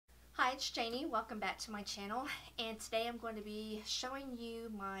Hi, it's Janie. Welcome back to my channel, and today I'm going to be showing you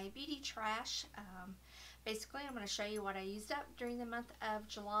my beauty trash. Basically, I'm going to show you what I used up during the month of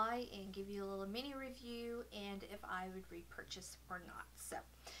July and give you a little mini review and if I would repurchase or not. So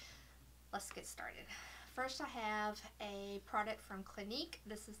let's get started. First, I have a product from Clinique.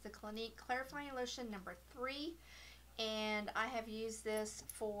 This is the Clinique Clarifying Lotion number 3, and I have used this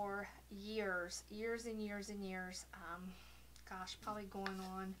for years and years. Gosh, probably going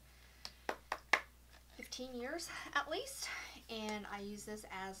on 15 years at least, and I use this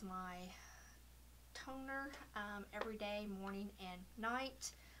as my toner every day, morning and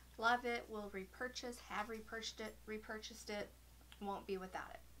night. Love it. Will repurchase, have repurchased it, won't be without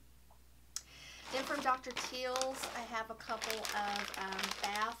it. Then from Dr. Teal's, I have a couple of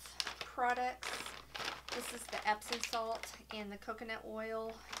bath products. This is the Epsom salt and the coconut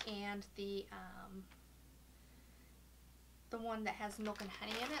oil, and the one that has milk and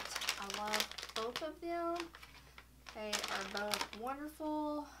honey in it. I love both of them. They are both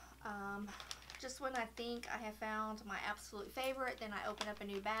wonderful. Just when I think I have found my absolute favorite, then I open up a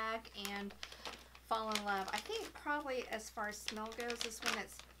new bag and fall in love. I think probably as far as smell goes, this one,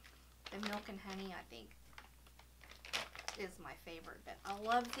 it's the milk and honey, I think is my favorite. But I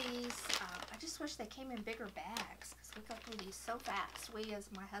love these. I just wish they came in bigger bags because we go through these so fast. We, as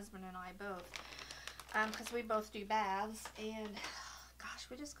my husband and I both, because we both do baths, and gosh,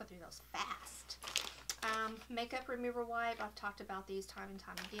 we just go through those fast. Makeup remover wipe, I've talked about these time and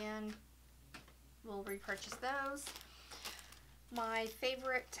time again. We'll repurchase those. My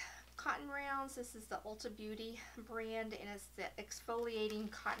favorite cotton rounds, this is the Ulta Beauty brand, and it's the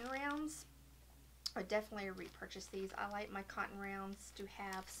exfoliating cotton rounds. I definitely repurchase these. I like my cotton rounds to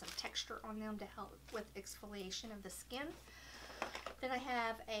have some texture on them to help with exfoliation of the skin. Then I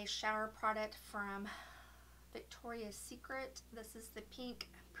have a shower product from Victoria's Secret. This is the pink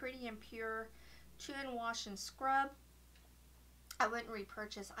Pretty and Pure 2-in Wash and Scrub. I wouldn't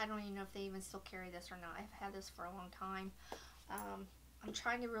repurchase. I don't even know if they even still carry this or not. I've had this for a long time. I'm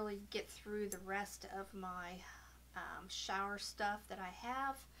trying to really get through the rest of my shower stuff that I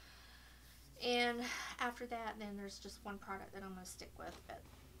have. And after that, then there's just one product that I'm going to stick with. But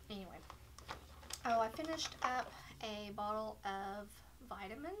anyway. Oh, I finished up a bottle of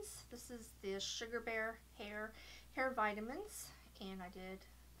vitamins. This is the Sugar Bear hair vitamins, and I did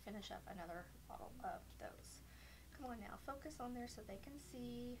finish up another bottle of those. Come on now, focus on there so they can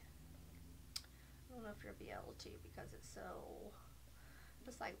see. I don't know if you'll be able to because it's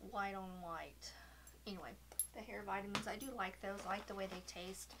like white on white. Anyway, the hair vitamins, I do like those. I like the way they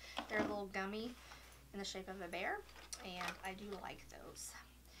taste. They're a little gummy in the shape of a bear, and I do like those.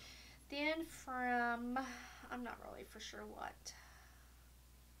 Then from, I'm not really for sure what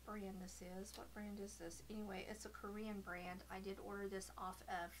brand this is. What brand is this? Anyway, it's a Korean brand. I did order this off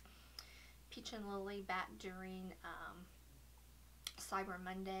of Peach and Lily back during Cyber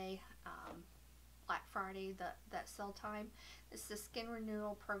Monday, Black Friday, that sale time. It's the Skin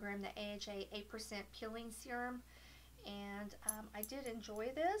Renewal Program, the AHA 8% Peeling Serum. And I did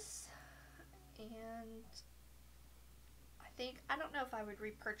enjoy this. And I don't know if I would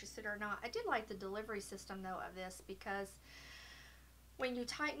repurchase it or not. I did like the delivery system though of this, because when you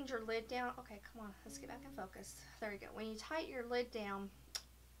tightened your lid down, okay, come on, let's get back in focus. There you go. When you tighten your lid down,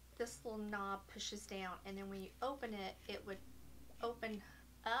 this little knob pushes down, and then when you open it, it would open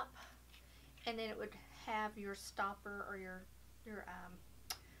up, and then it would have your stopper or your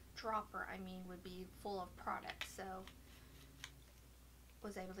dropper, I mean, would be full of product. So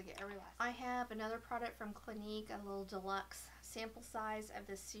was able to get every last. I have another product from Clinique, a little deluxe sample size of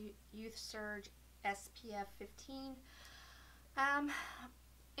this Youth Surge SPF 15.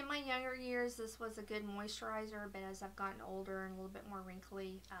 In my younger years, this was a good moisturizer, but as I've gotten older and a little bit more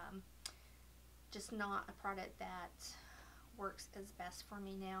wrinkly, just not a product that works as best for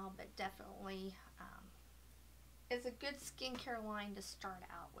me now, but definitely is a good skincare line to start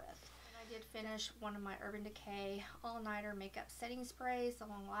out with. I did finish one of my Urban Decay All-Nighter Makeup Setting Sprays, the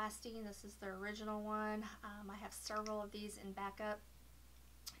long lasting. This is the original one. I have several of these in backup,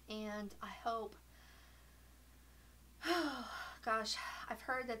 and I hope, gosh, I've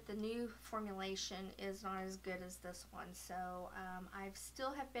heard that the new formulation is not as good as this one, so I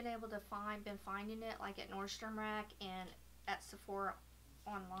still have been able to been finding it like at Nordstrom Rack and at Sephora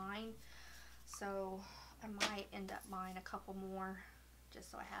online, so I might end up buying a couple more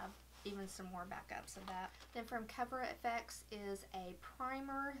just so I have even some more backups of that. Then from Cover FX is a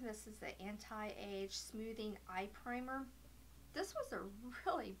primer. This is the Anti-Age Smoothing Eye Primer. This was a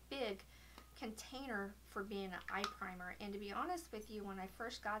really big container for being an eye primer, and to be honest with you, when I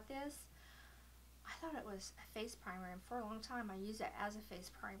first got this, I thought it was a face primer, and for a long time I used it as a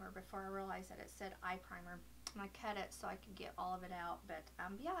face primer before I realized that it said eye primer. And I cut it so I could get all of it out. But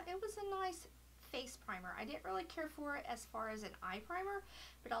yeah, it was a nice face primer. I didn't really care for it as far as an eye primer,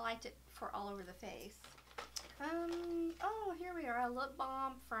 but I liked it for all over the face. Oh, here we are, a lip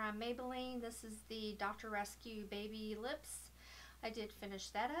balm from Maybelline. This is the Dr. Rescue Baby Lips. I did finish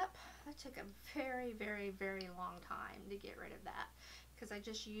that up. That took a very, very, very long time to get rid of that because I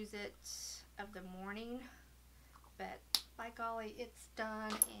just use it of the morning. But by golly, it's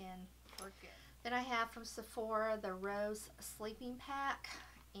done and we're good. Then I have from Sephora the Rose Sleeping Pack.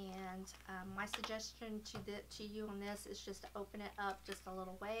 And my suggestion to you on this is just to open it up just a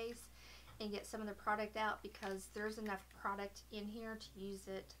little ways and get some of the product out, because there's enough product in here to use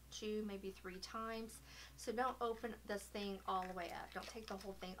it 2, maybe 3 times. So don't open this thing all the way up. Don't take the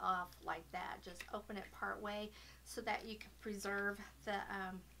whole thing off like that. Just open it part way so that you can preserve the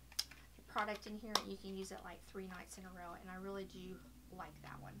product in here, and you can use it like 3 nights in a row. And I really do like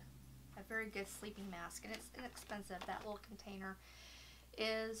that one. A very good sleeping mask, and it's inexpensive. That little container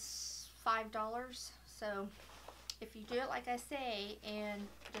is $5. So if you do it like I say and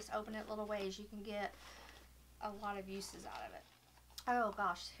just open it little ways, you can get a lot of uses out of it. Oh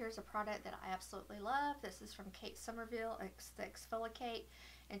gosh, here's a product that I absolutely love. This is from Kate Somerville. It's the Exfoliate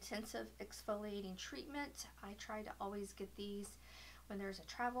Intensive Exfoliating Treatment. I try to always get these when there's a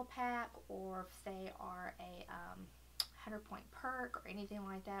travel pack, or if they are a 100-point perk or anything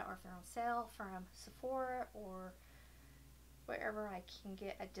like that, or if they're on sale from Sephora or wherever I can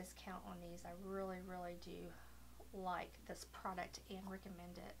get a discount on these. I really, really do like this product and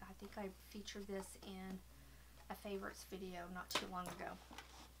recommend it. I think I featured this in a favorites video not too long ago.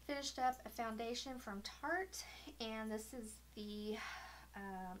 Finished up a foundation from Tarte, and this is the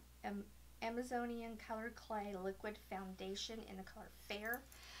Amazonian Colored Clay Liquid Foundation in the color Fair.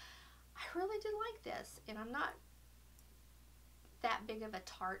 I really did like this, and I'm not that big of a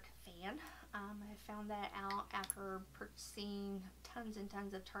Tarte fan. I found that out after purchasing tons and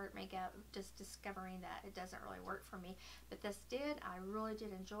tons of Tarte makeup, just discovering that it doesn't really work for me. But this did. I really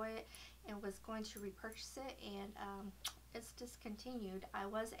did enjoy it and was going to repurchase it, and it's discontinued. I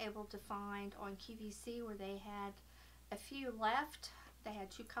was able to find on QVC where they had a few left. They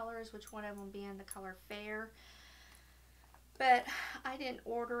had 2 colors, which one of them being the color Fair. But I didn't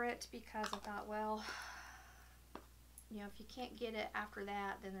order it because I thought, well, you know, if you can't get it after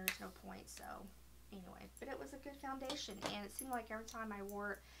that, then there's no point. So anyway, but it was a good foundation, and it seemed like every time I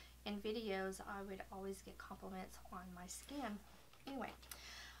wore it in videos, I would always get compliments on my skin. Anyway,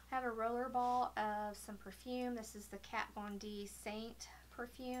 I have a roller ball of some perfume. This is the Kat Von D Saint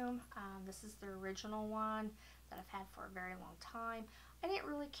perfume. This is the original one that I've had for a very long time. I didn't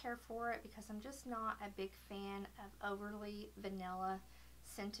really care for it because I'm just not a big fan of overly vanilla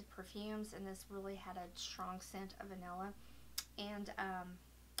scented perfumes, and this really had a strong scent of vanilla. And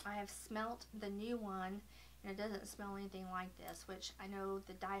I have smelt the new one, and it doesn't smell anything like this, which I know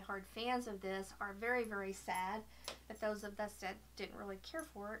the die-hard fans of this are very, very sad, but those of us that didn't really care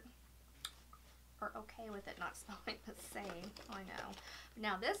for it are okay with it not smelling the same. I know.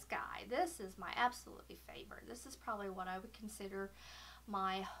 Now this guy, this is my absolutely favorite. This is probably what I would consider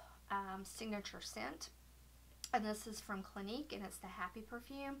my signature scent. And this is from Clinique, and it's the Happy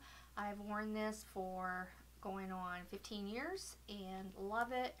perfume. I've worn this for going on 15 years and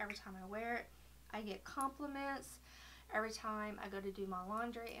love it. Every time I wear it, I get compliments. Every time I go to do my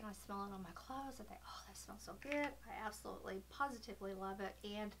laundry and I smell it on my clothes, I think, oh, that smells so good. I absolutely, positively love it,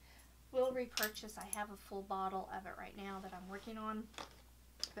 and will repurchase. I have a full bottle of it right now that I'm working on.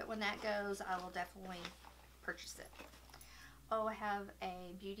 But when that goes, I will definitely purchase it. Oh, I have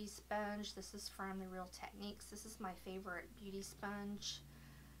a beauty sponge. This is from the Real Techniques. This is my favorite beauty sponge.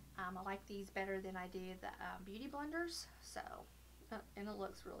 I like these better than I do the beauty blenders. So, and it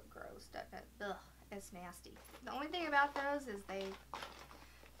looks really gross, doesn't it? Ugh, it's nasty. The only thing about those is they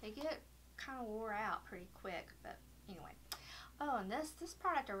get kind of wore out pretty quick. But anyway. Oh, and this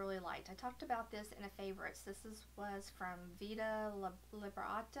product I really liked. I talked about this in a favorites. This was from Vita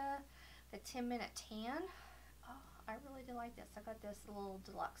Liberata, the 10-minute tan. Oh, I really did like this. I got this little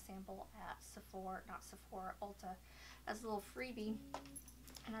deluxe sample at Sephora, not Sephora, Ulta, as a little freebie,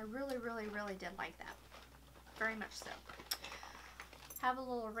 and I really, really, really did like that. Very much so. Have a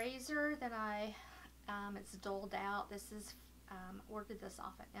little razor that it's doled out. This is, ordered this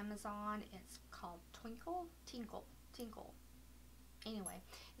off of Amazon. It's called Tinkle. Anyway,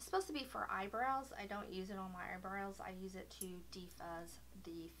 it's supposed to be for eyebrows. I don't use it on my eyebrows. I use it to defuzz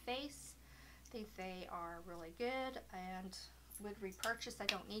the face. I think they are really good, and would repurchase. I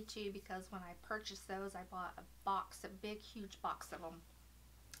don't need to, because when I purchased those, I bought a big, huge box of them,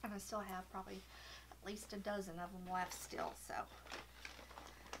 and I still have probably at least a dozen of them left still. So,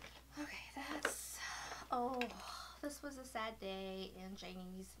 okay, that's, oh, this was a sad day in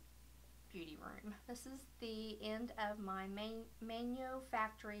Jannie's beauty room. This is the end of my Manio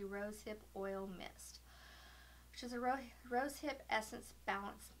Factory Rosehip Oil Mist, which is a rosehip essence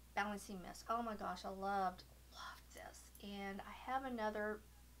balancing mist. Oh my gosh, I loved this. And I have another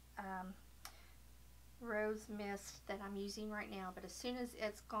rose mist that I'm using right now, but as soon as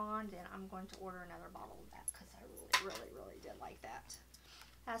it's gone, then I'm going to order another bottle of that because I really did like that.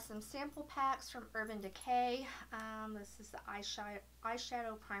 Has some sample packs from Urban Decay. This is the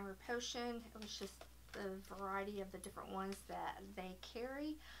eyeshadow primer potion. It was just the variety of the different ones that they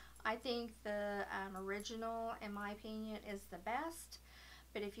carry. I think the original, in my opinion, is the best.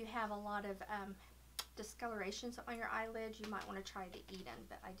 But if you have a lot of discolorations on your eyelids, you might want to try the Eden.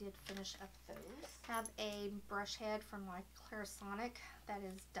 But I did finish up those. Have a brush head from my Clarisonic that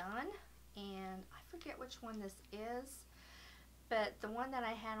is done, and I forget which one this is. But the one that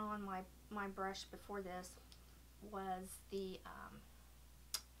I had on my brush before this was the,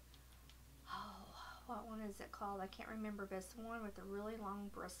 oh, what one is it called? I can't remember, but it's the one with the really long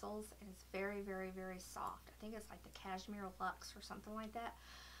bristles, and it's very soft. I think it's like the Cashmere Luxe or something like that.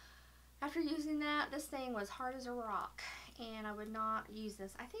 After using that, this thing was hard as a rock, and I would not use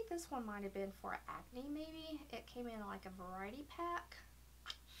this. I think this one might have been for acne, maybe. It came in like a variety pack.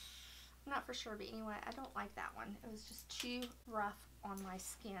 I'm not for sure, but anyway, I don't like that one. It was just too rough on my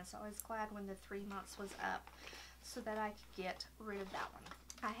skin, so I was glad when the 3 months was up so that I could get rid of that one.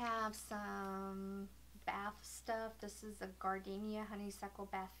 I have some bath stuff. This is a Gardenia Honeysuckle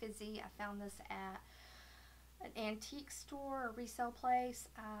Bath Fizzy. I found this at an antique store or resale place.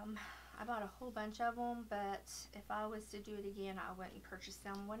 I bought a whole bunch of them, but if I was to do it again, I wouldn't purchase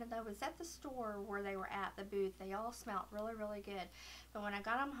them. When I was at the store where they were at the booth, they all smelled really good. But when I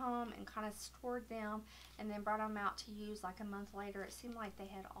got them home and kind of stored them and then brought them out to use like a month later, it seemed like they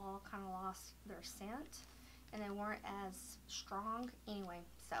had all kind of lost their scent and they weren't as strong anyway.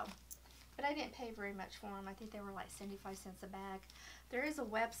 So, but I didn't pay very much for them. I think they were like 75 cents a bag. There is a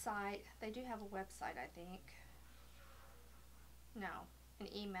website. They do have a website, I think. No, an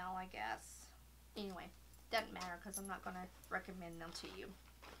email, I guess. Anyway, doesn't matter because I'm not going to recommend them to you.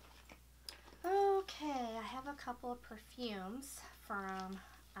 Okay, I have a couple of perfumes from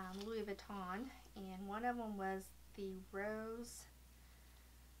Louis Vuitton, and one of them was the Rose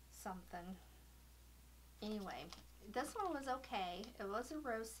something. Anyway, this one was okay. It was a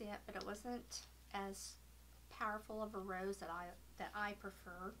rose scent, but it wasn't as powerful of a rose that I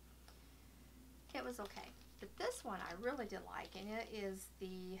prefer. It was okay. But this one I really did like, and it is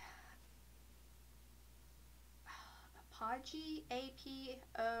the Apogee, A-P-O-G-E-E,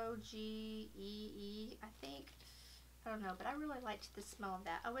 I think. I don't know, but I really liked the smell of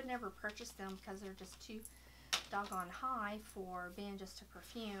that. I would never purchase them because they're just too doggone high for being just a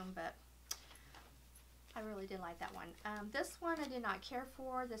perfume, but I really did like that one. This one I did not care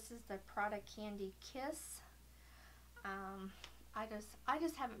for. This is the Prada Candy Kiss. I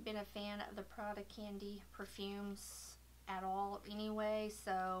just haven't been a fan of the Prada Candy perfumes at all anyway,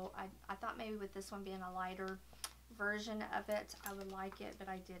 so I thought maybe with this one being a lighter version of it, I would like it, but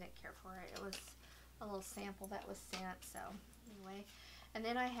I didn't care for it. It was a little sample that was sent, so anyway. And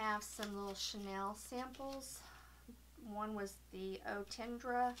then I have some little Chanel samples. One was the Eau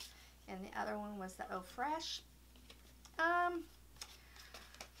Tendre, and the other one was the Eau Fresh.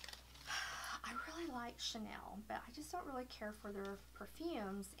 I really like Chanel, but I just don't really care for their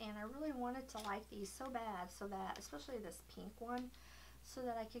perfumes, and I really wanted to like these so bad, so that, especially this pink one, so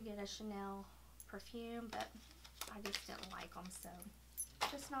that I could get a Chanel perfume, but I just didn't like them, so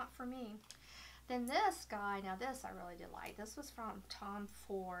just not for me. Then this guy, now this I really did like. This was from Tom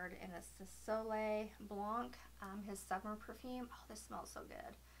Ford, and it's the Soleil Blanc, his summer perfume. Oh, this smells so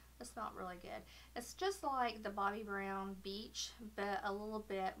good. It smelled really good. It's just like the Bobbi Brown Beach, but a little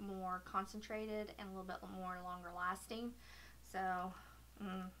bit more concentrated and a little bit more longer lasting. So,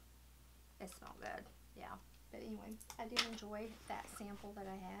 it smelled good. Yeah. But anyway, I did enjoy that sample that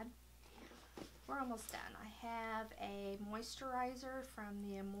I had. We're almost done. I have a moisturizer from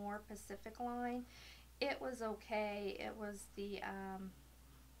the Amore Pacific line. It was okay. It was the,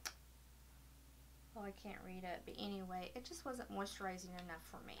 well, I can't read it, but anyway, it just wasn't moisturizing enough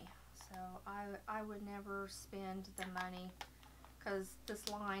for me. So I would never spend the money, because this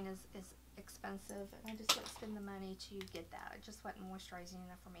line is expensive, and I just wouldn't spend the money to get that. It just wasn't moisturizing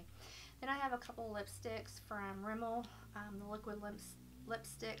enough for me. Then I have a couple of lipsticks from Rimmel, the liquid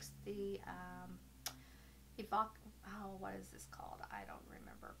lipsticks, the what is this called? I don't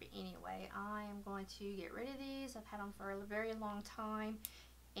remember, but anyway, I am going to get rid of these. I've had them for a very long time,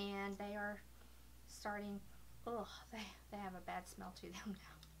 and they are starting, ugh, they have a bad smell to them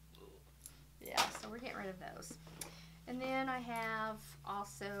now. Yeah, so we're getting rid of those. And then I have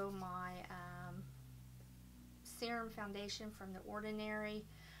also my serum foundation from The Ordinary.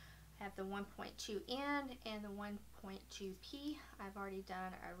 I have the 1.2N and the 1.2P. I've already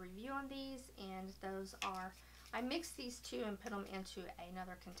done a review on these, and those are, I mixed these two and put them into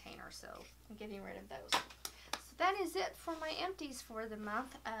another container, so I'm getting rid of those. So that is it for my empties for the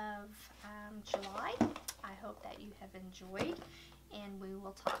month of July. I hope that you have enjoyed, and we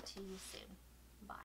will talk to you soon.